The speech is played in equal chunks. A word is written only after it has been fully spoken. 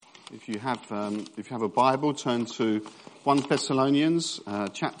If you have a Bible, turn to 1 Thessalonians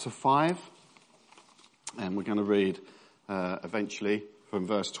chapter 5, and we're going to read eventually from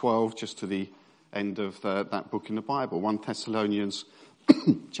verse 12 just to the end of that book in the Bible. 1 Thessalonians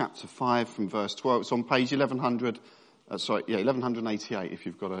chapter 5 from verse 12. It's on page 1188 if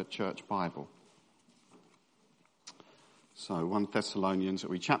you've got a church Bible. So 1 Thessalonians,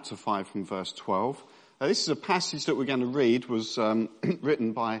 chapter 5 from verse 12. This is a passage that we're going to read, was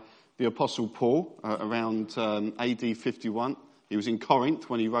written by the Apostle Paul around AD 51. He was in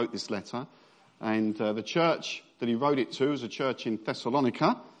Corinth when he wrote this letter. And the church that he wrote it to was a church in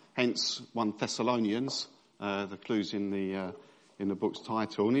Thessalonica, hence 1 Thessalonians, the clues in the book's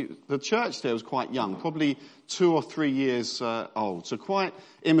title. And the church there was quite young, probably 2 or 3 years old, so quite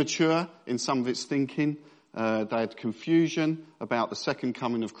immature in some of its thinking. They had confusion about the second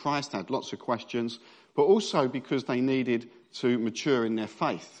coming of Christ, they had lots of questions, but also because they needed to mature in their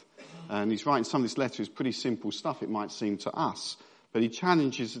faith. And he's writing some of this letter is pretty simple stuff, it might seem to us, but he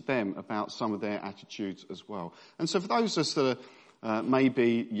challenges them about some of their attitudes as well. And so for those of us that are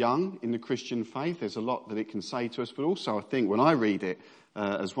maybe young in the Christian faith, there's a lot that it can say to us, but also I think when I read it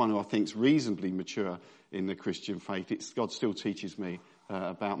as one who I think is reasonably mature in the Christian faith, God still teaches me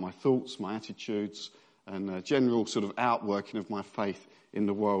about my thoughts, my attitudes, and general sort of outworking of my faith in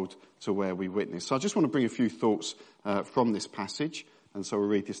the world to where we witness. So I just want to bring a few thoughts from this passage, and so we'll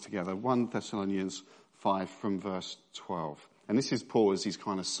read this together. 1 Thessalonians 5 from verse 12. And this is Paul as he's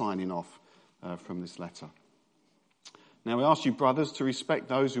kind of signing off from this letter. Now we ask you, brothers, to respect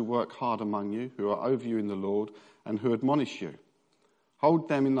those who work hard among you, who are over you in the Lord, and who admonish you. Hold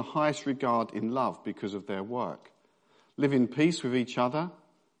them in the highest regard in love because of their work. Live in peace with each other,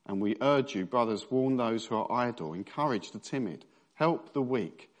 and we urge you, brothers, warn those who are idle, encourage the timid, help the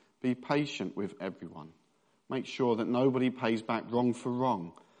weak, be patient with everyone. Make sure that nobody pays back wrong for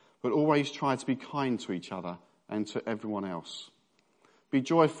wrong, but always try to be kind to each other and to everyone else. Be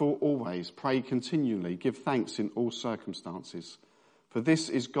joyful always, pray continually, give thanks in all circumstances, for this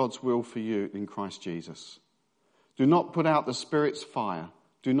is God's will for you in Christ Jesus. Do not put out the Spirit's fire,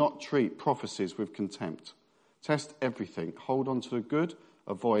 do not treat prophecies with contempt. Test everything, hold on to the good,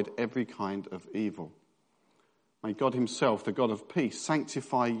 avoid every kind of evil. May God himself, the God of peace,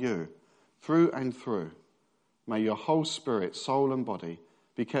 sanctify you through and through. May your whole spirit, soul and body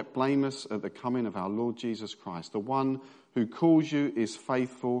be kept blameless at the coming of our Lord Jesus Christ. The one who calls you is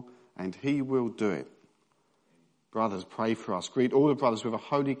faithful and he will do it. Brothers, pray for us. Greet all the brothers with a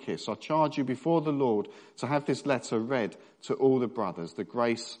holy kiss. I charge you before the Lord to have this letter read to all the brothers. The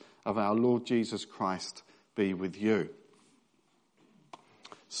grace of our Lord Jesus Christ be with you.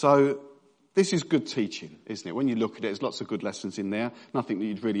 So this is good teaching, isn't it? When you look at it, there's lots of good lessons in there. Nothing that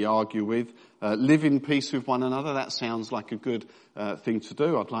you'd really argue with. Live in peace with one another. That sounds like a good thing to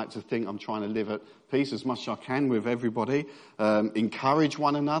do. I'd like to think I'm trying to live at peace as much as I can with everybody. Encourage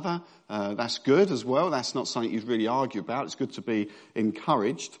one another. That's good as well. That's not something you'd really argue about. It's good to be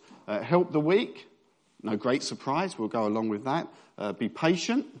encouraged. Help the weak. No great surprise. We'll go along with that. Be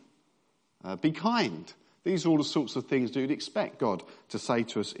patient. Be kind. These are all the sorts of things that you'd expect God to say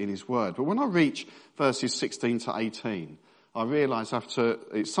to us in his word. But when I reach verses 16 to 18, I realise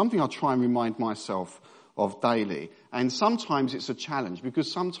it's something I try and remind myself of daily. And sometimes it's a challenge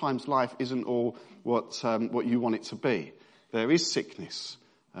because sometimes life isn't all what you want it to be. There is sickness.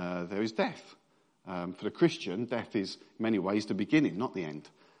 There is death. For the Christian, death is in many ways the beginning, not the end.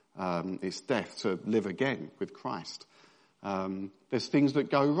 It's death to live again with Christ. There's things that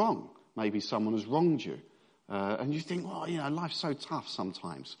go wrong. Maybe someone has wronged you. And you think, well, life's so tough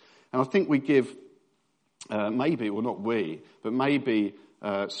sometimes. And I think we give, maybe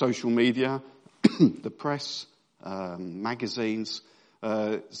social media, the press, magazines,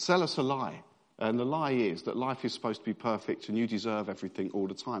 sell us a lie. And the lie is that life is supposed to be perfect and you deserve everything all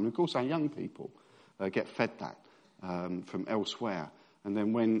the time. And of course our young people get fed that from elsewhere. And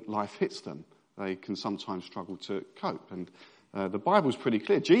then when life hits them, they can sometimes struggle to cope. And the Bible's pretty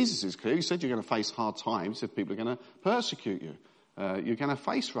clear. Jesus is clear. He said you're going to face hard times. He said people are going to persecute you. You're going to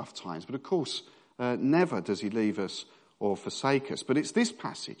face rough times. But of course, never does he leave us or forsake us. But it's this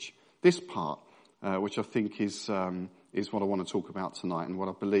passage, this part, which I think is what I want to talk about tonight and what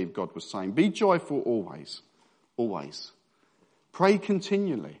I believe God was saying. Be joyful always. Always. Pray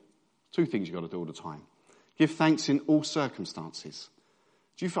continually. 2 things you've got to do all the time. Give thanks in all circumstances.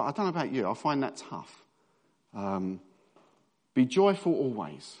 I don't know about you. I find that tough. Be joyful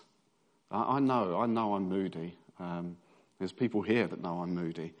always. I know I'm moody. There's people here that know I'm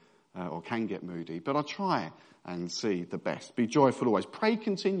moody or can get moody. But I try and see the best. Be joyful always. Pray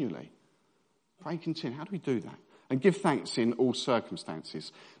continually. Pray continually. How do we do that? and give thanks in all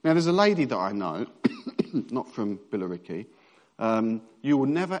circumstances. Now, there's a lady that I know, not from Billericay, you will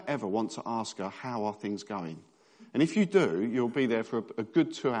never ever want to ask her, how are things going? And if you do, you'll be there for a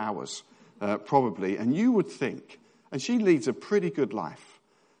good 2 hours, probably, and you would think, and she leads a pretty good life,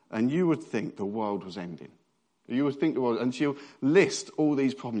 and you would think the world was ending. You would think the world, and she'll list all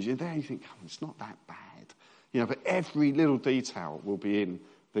these problems. You're there and you think, oh, it's not that bad. But every little detail will be in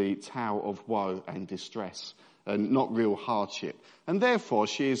the tale of woe and distress and not real hardship. And therefore,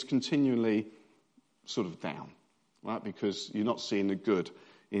 she is continually sort of down, right? Because you're not seeing the good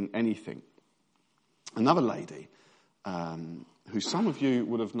in anything. Another lady, who some of you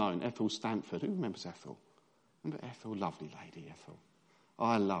would have known, Ethel Stamford. Who remembers Ethel? Remember Ethel? Lovely lady, Ethel.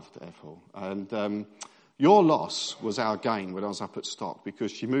 I loved Ethel. And your loss was our gain when I was up at Stock,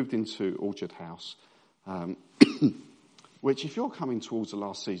 because she moved into Orchard House, which, if you're coming towards the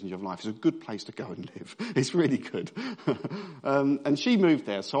last season of your life, is a good place to go and live. It's really good. And she moved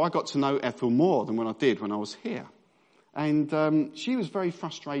there, so I got to know Ethel more than when I did when I was here. And she was very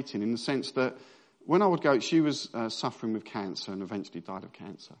frustrating in the sense that when I would go, she was suffering with cancer and eventually died of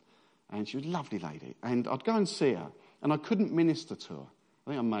cancer. And she was a lovely lady. And I'd go and see her, and I couldn't minister to her. I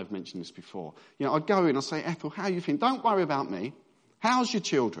think I may have mentioned this before. I'd go in, I'd say, Ethel, how are you feeling? Don't worry about me. How's your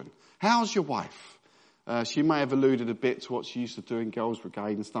children? How's your wife? She may have alluded a bit to what she used to do in Girls'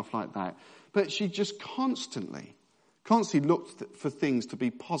 Brigade and stuff like that. But she just constantly looked for things to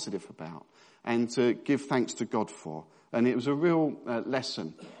be positive about and to give thanks to God for. And it was a real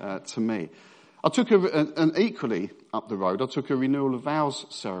lesson to me. I took and equally up the road, I took a renewal of vows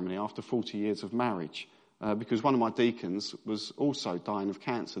ceremony after 40 years of marriage. Because one of my deacons was also dying of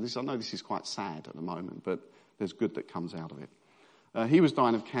cancer. I know this is quite sad at the moment, but there's good that comes out of it. He was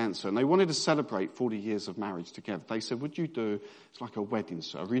dying of cancer, and they wanted to celebrate 40 years of marriage together. They said, would you do, it's like a wedding,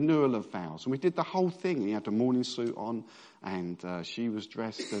 a renewal of vows. And we did the whole thing. He had a morning suit on, and she was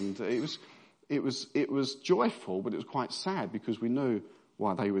dressed, and it was joyful, but it was quite sad because we knew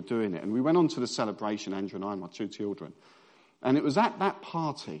why they were doing it. And we went on to the celebration, Andrew and I, my 2 children. And it was at that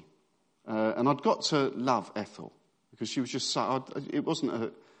party, and I'd got to love Ethel because she was just so, it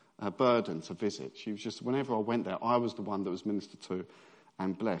wasn't a burden to visit. She was just, whenever I went there, I was the one that was ministered to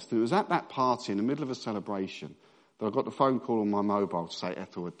and blessed. And it was at that party in the middle of a celebration that I got the phone call on my mobile to say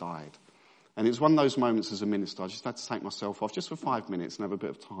Ethel had died. And it was one of those moments as a minister, I just had to take myself off just for 5 minutes and have a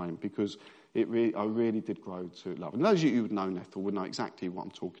bit of time because I really did grow to love. And those of you who've known Ethel would know exactly what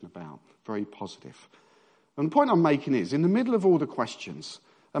I'm talking about. Very positive. And the point I'm making is, in the middle of all the questions,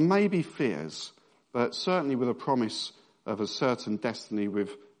 and maybe fears, but certainly with a promise of a certain destiny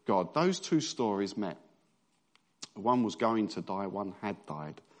with God, those 2 stories met. One was going to die, one had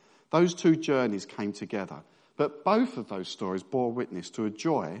died. Those 2 journeys came together. But both of those stories bore witness to a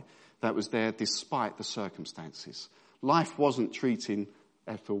joy that was there despite the circumstances. Life wasn't treating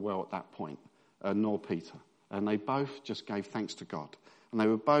Ethel well at that point, nor Peter. And they both just gave thanks to God. And they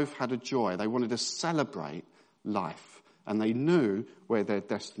were both had a joy. They wanted to celebrate life. And they knew where their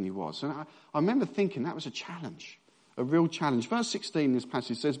destiny was. And I remember thinking that was a challenge, a real challenge. Verse 16 in this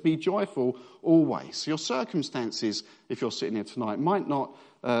passage says, be joyful always. Your circumstances, if you're sitting here tonight, might not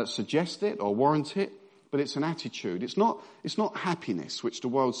suggest it or warrant it, but it's an attitude. It's not happiness, which the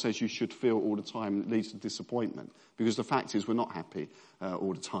world says you should feel all the time, that leads to disappointment. Because the fact is we're not happy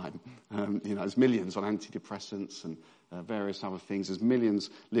all the time. There's millions on antidepressants and various other things. There's millions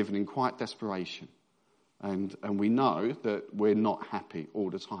living in quiet desperation. And we know that we're not happy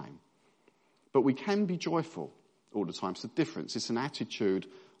all the time. But we can be joyful all the time. It's the difference. It's an attitude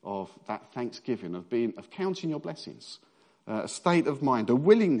of that thanksgiving, of counting your blessings. A state of mind, a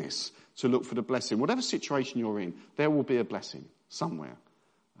willingness to look for the blessing. Whatever situation you're in, there will be a blessing somewhere.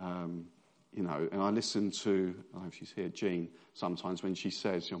 And I listen to, I don't know if she's here, Jean, sometimes when she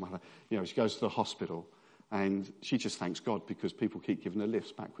says, your mother, she goes to the hospital and she just thanks God because people keep giving her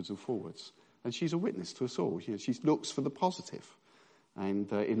lifts backwards and forwards. And she's a witness to us all. She looks for the positive,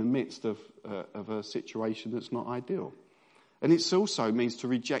 and in the midst of a situation that's not ideal. And it also means to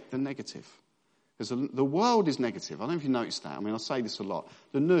reject the negative. Because the world is negative. I don't know if you noticed that. I say this a lot.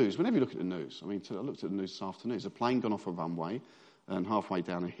 The news, whenever you look at the news, I looked at the news this afternoon. There's a plane gone off a runway and halfway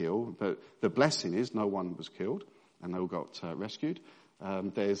down a hill. But the blessing is no one was killed and they all got rescued.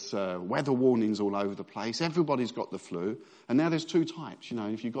 There's weather warnings all over the place. Everybody's got the flu. And now there's 2 types.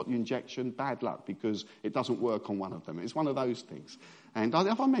 If you've got the injection, bad luck because it doesn't work on one of them. It's one of those things. And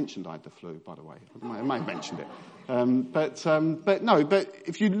have I mentioned I had the flu, by the way? I may have mentioned it. But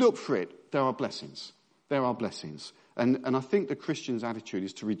if you look for it, there are blessings. There are blessings. And I think the Christian's attitude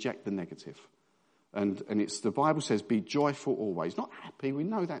is to reject the negative. And it's the Bible says, be joyful always. Not happy. We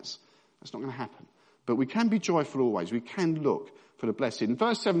know that's not going to happen. But we can be joyful always. We can look for the blessing. In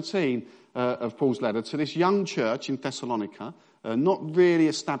verse 17 of Paul's letter to this young church in Thessalonica, not really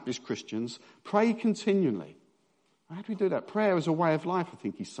established Christians, pray continually. How do we do that? Prayer is a way of life, I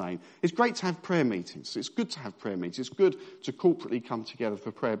think he's saying. It's great to have prayer meetings. It's good to have prayer meetings. It's good to corporately come together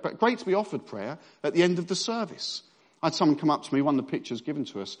for prayer. But great to be offered prayer at the end of the service. I had someone come up to me, one of the pictures given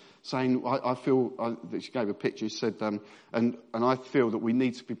to us, saying, she gave a picture, she said, and I feel that we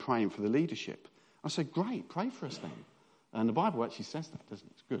need to be praying for the leadership. I said, great, pray for us then. And the Bible actually says that, doesn't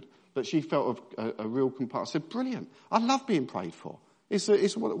it? It's good. But she felt a real compassion. I said, brilliant. I love being prayed for.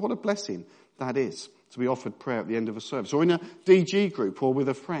 What a blessing that is, to be offered prayer at the end of a service, or in a DG group, or with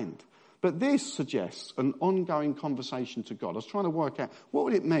a friend. But this suggests an ongoing conversation to God. I was trying to work out, what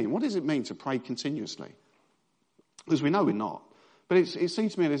would it mean? What does it mean to pray continuously? Because we know we're not. But it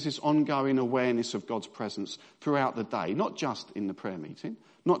seems to me there's this ongoing awareness of God's presence throughout the day, not just in the prayer meeting,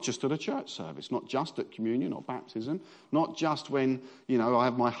 not just at a church service, not just at communion or baptism, not just when, I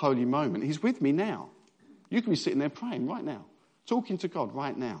have my holy moment. He's with me now. You can be sitting there praying right now, talking to God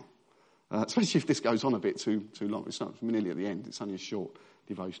right now. Especially if this goes on a bit too long. It's not nearly at the end. It's only a short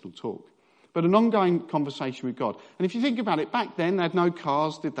devotional talk. But an ongoing conversation with God. And if you think about it, back then they had no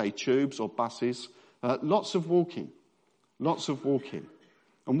cars, did they? Tubes or buses. Lots of walking. Lots of walking.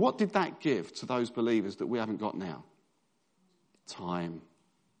 And what did that give to those believers that we haven't got now? Time.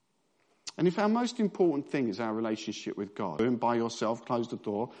 And if our most important thing is our relationship with God, and by yourself, close the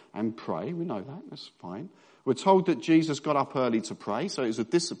door and pray, we know that, that's fine. We're told that Jesus got up early to pray, so it was a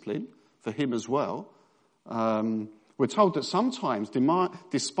discipline for him as well. We're told that sometimes,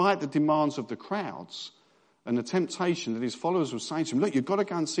 despite the demands of the crowds and the temptation that his followers were saying to him, look, you've got to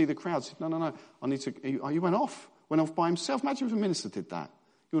go and see the crowds. He said, no, I need to. He went off by himself. Imagine if a minister did that.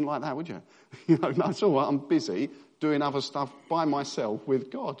 You wouldn't like that, would you? No, it's all right, I'm busy doing other stuff by myself with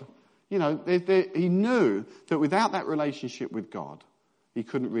God. He knew that without that relationship with God, he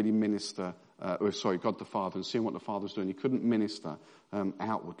couldn't really minister, God the Father, and seeing what the Father was doing, he couldn't minister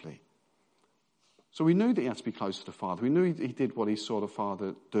outwardly. So we knew that he had to be close to the Father. We knew he did what he saw the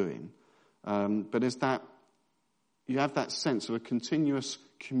Father doing. But you have that sense of a continuous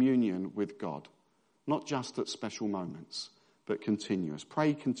communion with God. Not just at special moments, but continuous.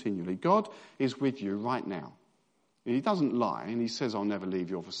 Pray continually. God is with you right now. He doesn't lie, and he says, I'll never leave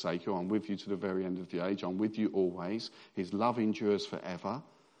you or forsake you. I'm with you to the very end of the age. I'm with you always. His love endures forever.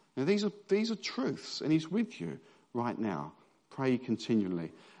 Now, these are truths, and he's with you right now. Pray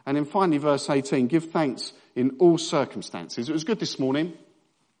continually. And then finally, verse 18, give thanks in all circumstances. It was good this morning.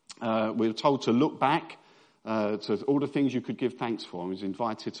 We were told to look back to all the things you could give thanks for. I was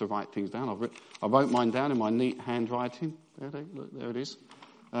invited to write things down. I wrote mine down in my neat handwriting. There it is.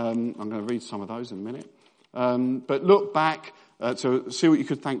 I'm going to read some of those in a minute. But look back to see what you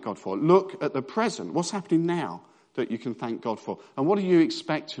could thank God for. Look at the present. What's happening now that you can thank God for? And what are you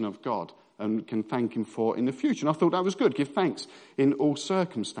expecting of God and can thank him for in the future? And I thought that was good. Give thanks in all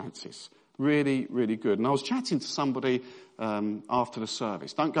circumstances. Really, really good. And I was chatting to somebody after the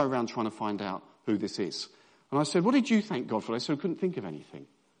service. Don't go around trying to find out who this is. And I said, what did you thank God for? They said, I couldn't think of anything.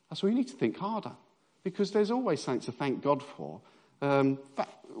 I said, well, you need to think harder. Because there's always something to thank God for.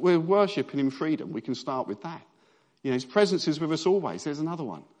 We're worshipping in freedom. We can start with that. His presence is with us always. There's another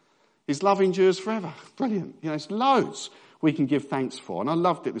one. His love endures forever. Brilliant. It's loads we can give thanks for. And I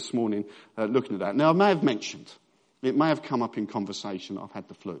loved it this morning looking at that. Now, I may have mentioned, it may have come up in conversation, I've had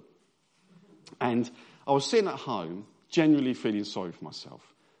the flu. And I was sitting at home, genuinely feeling sorry for myself.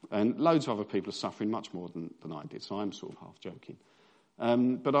 And loads of other people are suffering much more than I did, so I'm sort of half joking.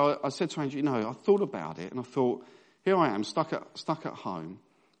 But I said to Andrew, I thought about it, and I thought, here I am, stuck at home,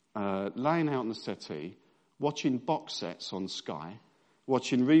 laying out on the settee, watching box sets on Sky,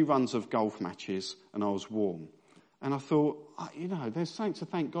 watching reruns of golf matches, and I was warm. And I thought, there's something to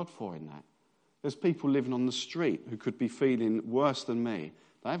thank God for in that. There's people living on the street who could be feeling worse than me.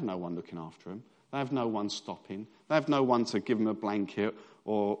 They have no one looking after them. They have no one stopping. They have no one to give them a blanket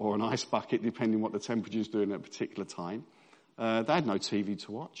or an ice bucket, depending what the temperature's doing at a particular time. They had no TV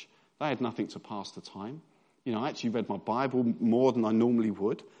to watch. They had nothing to pass the time. I actually read my Bible more than I normally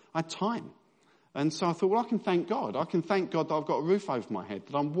would. I had time. And so I thought, I can thank God. I can thank God that I've got a roof over my head,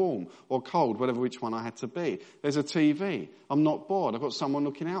 that I'm warm or cold, which one I had to be. There's a TV. I'm not bored. I've got someone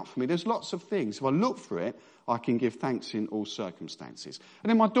looking out for me. There's lots of things. If I look for it, I can give thanks in all circumstances. And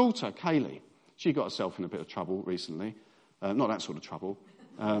then my daughter, Kaylee, she got herself in a bit of trouble recently. Not that sort of trouble.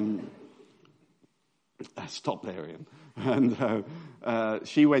 Stop there, Ian. And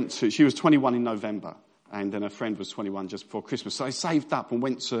she was 21 in November, and then her friend was 21 just before Christmas. So they saved up and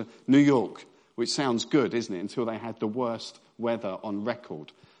went to New York, which sounds good, isn't it? Until they had the worst weather on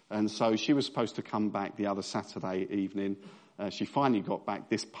record And so she was supposed to come back the other Saturday evening. She finally got back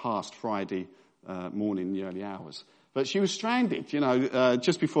this past Friday morning in the early hours. But she was stranded,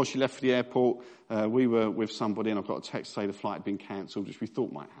 just before she left for the airport. We were with somebody and I got a text to say the flight had been cancelled, which we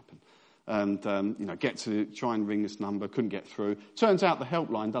thought might happen. And, get to try and ring this number, couldn't get through. Turns out the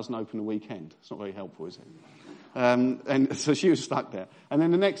helpline doesn't open the weekend. It's not very helpful, is it? And so she was stuck there. And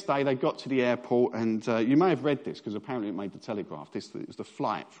then the next day they got to the airport and you may have read this because apparently it made the Telegraph. This was the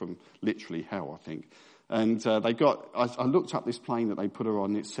flight from literally hell, I think. And I looked up this plane that they put her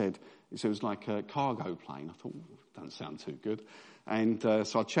on. It said it was like a cargo plane. I thought, doesn't sound too good. And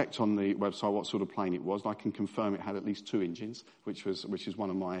so I checked on the website what sort of plane it was. And I can confirm it had at least 2 engines, which is one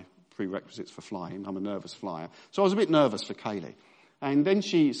of my prerequisites for flying. I'm a nervous flyer. So I was a bit nervous for Kaylee. And then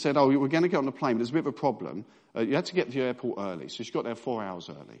she said, we're going to get on the plane, but there's a bit of a problem. You had to get to the airport early. So she got there 4 hours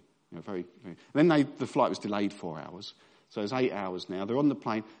early. Very. And then the flight was delayed 4 hours. So it's 8 hours now. They're on the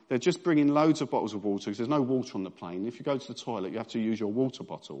plane. They're just bringing loads of bottles of water because there's no water on the plane. If you go to the toilet, you have to use your water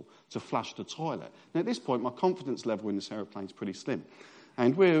bottle to flush the toilet. Now, at this point, my confidence level in this aeroplane is pretty slim.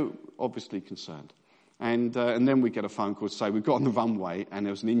 And we're obviously concerned. And then we get a phone call to say we've got on the runway and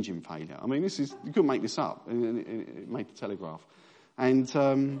there was an engine failure. I mean, you couldn't make this up. It made the Telegraph. And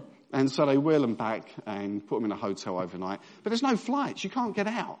so they wheel them back and put them in a hotel overnight. But there's no flights. You can't get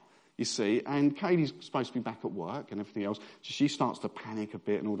out, you see. And Katie's supposed to be back at work and everything else. So she starts to panic a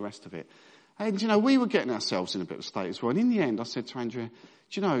bit and all the rest of it. And, we were getting ourselves in a bit of a state as well. And in the end, I said to Andrea,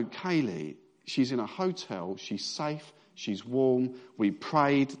 Kaylee, she's in a hotel. She's safe. She's warm. We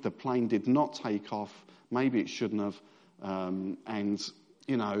prayed. The plane did not take off. Maybe it shouldn't have.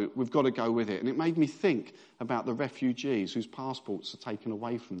 We've got to go with it. And it made me think about the refugees whose passports are taken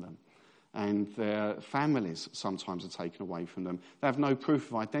away from them. And their families sometimes are taken away from them. They have no proof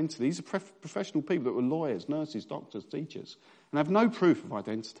of identity. These are professional people that were lawyers, nurses, doctors, teachers, and have no proof of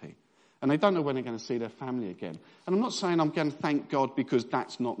identity. And they don't know when they're going to see their family again. And I'm not saying I'm going to thank God because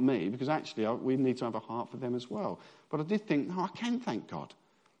that's not me, because actually we need to have a heart for them as well. But I did think, no, I can thank God.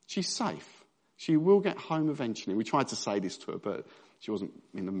 She's safe. She will get home eventually. We tried to say this to her, but she wasn't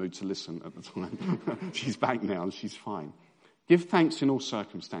in the mood to listen at the time. She's back now and she's fine. Give thanks in all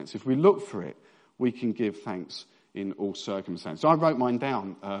circumstances. If we look for it, we can give thanks in all circumstances. So I wrote mine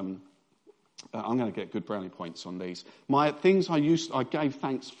down. I'm going to get good brownie points on these. My things I gave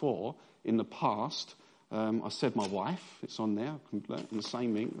thanks for in the past. I said my wife. It's on there. In the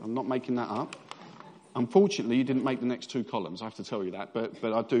same ink. I'm not making that up. Unfortunately, you didn't make the next 2 columns. I have to tell you that.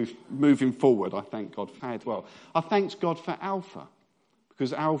 But I do, moving forward, I thank God for as well. I thanked God for Alpha.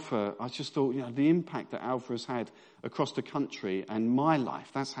 Because Alpha, I just thought, the impact that Alpha has had across the country and my life.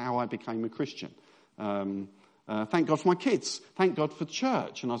 That's how I became a Christian. Thank God for my kids. Thank God for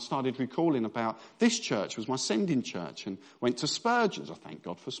church. And I started recalling about this church was my sending church and went to Spurgeon's. I thank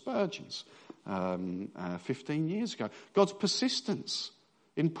God for Spurgeon's 15 years ago. God's persistence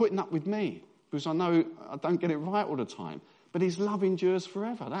in putting up with me. Because I know I don't get it right all the time. But his love endures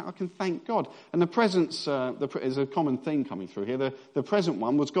forever. That I can thank God. And the presence, there's a common theme coming through here. The present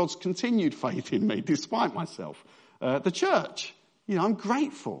one was God's continued faith in me, despite myself. The church, I'm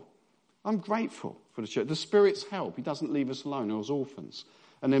grateful. I'm grateful for the church. The Spirit's help. He doesn't leave us alone as orphans.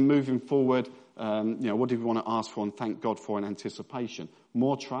 And then moving forward, what do we want to ask for and thank God for in anticipation?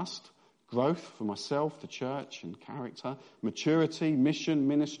 More trust, growth for myself, the church and character, maturity, mission,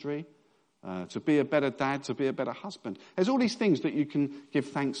 ministry. To be a better dad, to be a better husband. There's all these things that you can give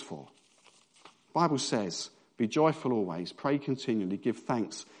thanks for. The Bible says, be joyful always, pray continually, give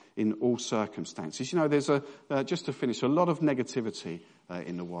thanks in all circumstances. There's just to finish, a lot of negativity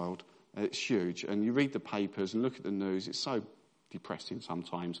in the world. It's huge. And you read the papers and look at the news, it's so depressing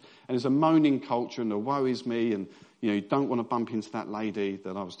sometimes. And there's a moaning culture and the woe is me and, you don't want to bump into that lady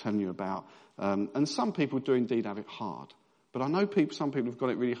that I was telling you about. And some people do indeed have it hard. But I know some people have got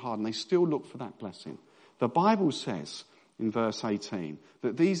it really hard and they still look for that blessing. The Bible says in verse 18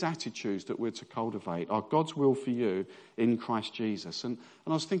 that these attitudes that we're to cultivate are God's will for you in Christ Jesus. And I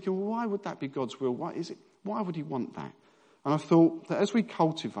was thinking, well, why would that be God's will? Why would he want that? And I thought that as we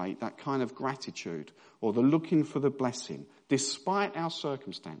cultivate that kind of gratitude or the looking for the blessing, despite our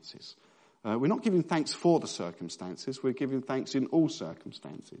circumstances, we're not giving thanks for the circumstances, we're giving thanks in all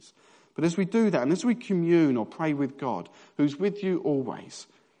circumstances. But as we do that, and as we commune or pray with God, who's with you always,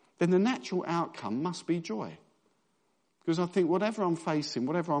 then the natural outcome must be joy. Because I think whatever I'm facing,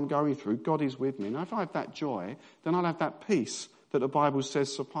 whatever I'm going through, God is with me. And if I have that joy, then I'll have that peace that the Bible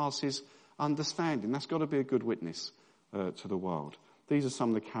says surpasses understanding. That's got to be a good witness to the world. These are some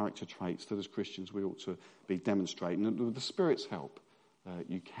of the character traits that as Christians we ought to be demonstrating. And with the Spirit's help,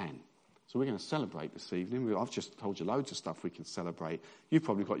 you can. So we're going to celebrate this evening. I've just told you loads of stuff we can celebrate. You've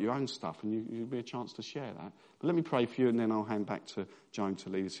probably got your own stuff, and you'll be a chance to share that. But let me pray for you, and then I'll hand back to Joan to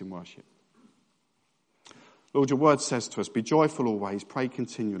lead us in worship. Lord, your word says to us, be joyful always, pray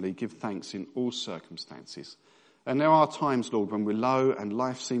continually, give thanks in all circumstances. And there are times, Lord, when we're low and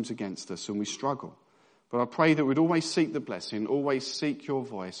life seems against us and we struggle. But I pray that we'd always seek the blessing, always seek your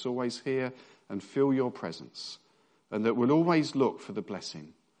voice, always hear and feel your presence, and that we'll always look for the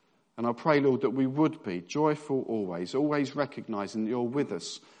blessing. And I pray, Lord, that we would be joyful always, always recognising that you're with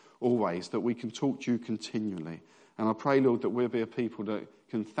us always, that we can talk to you continually. And I pray, Lord, that we'll be a people that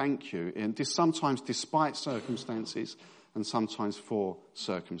can thank you, and sometimes despite circumstances and sometimes for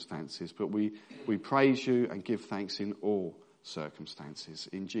circumstances. But we praise you and give thanks in all circumstances.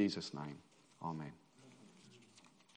 In Jesus' name, amen.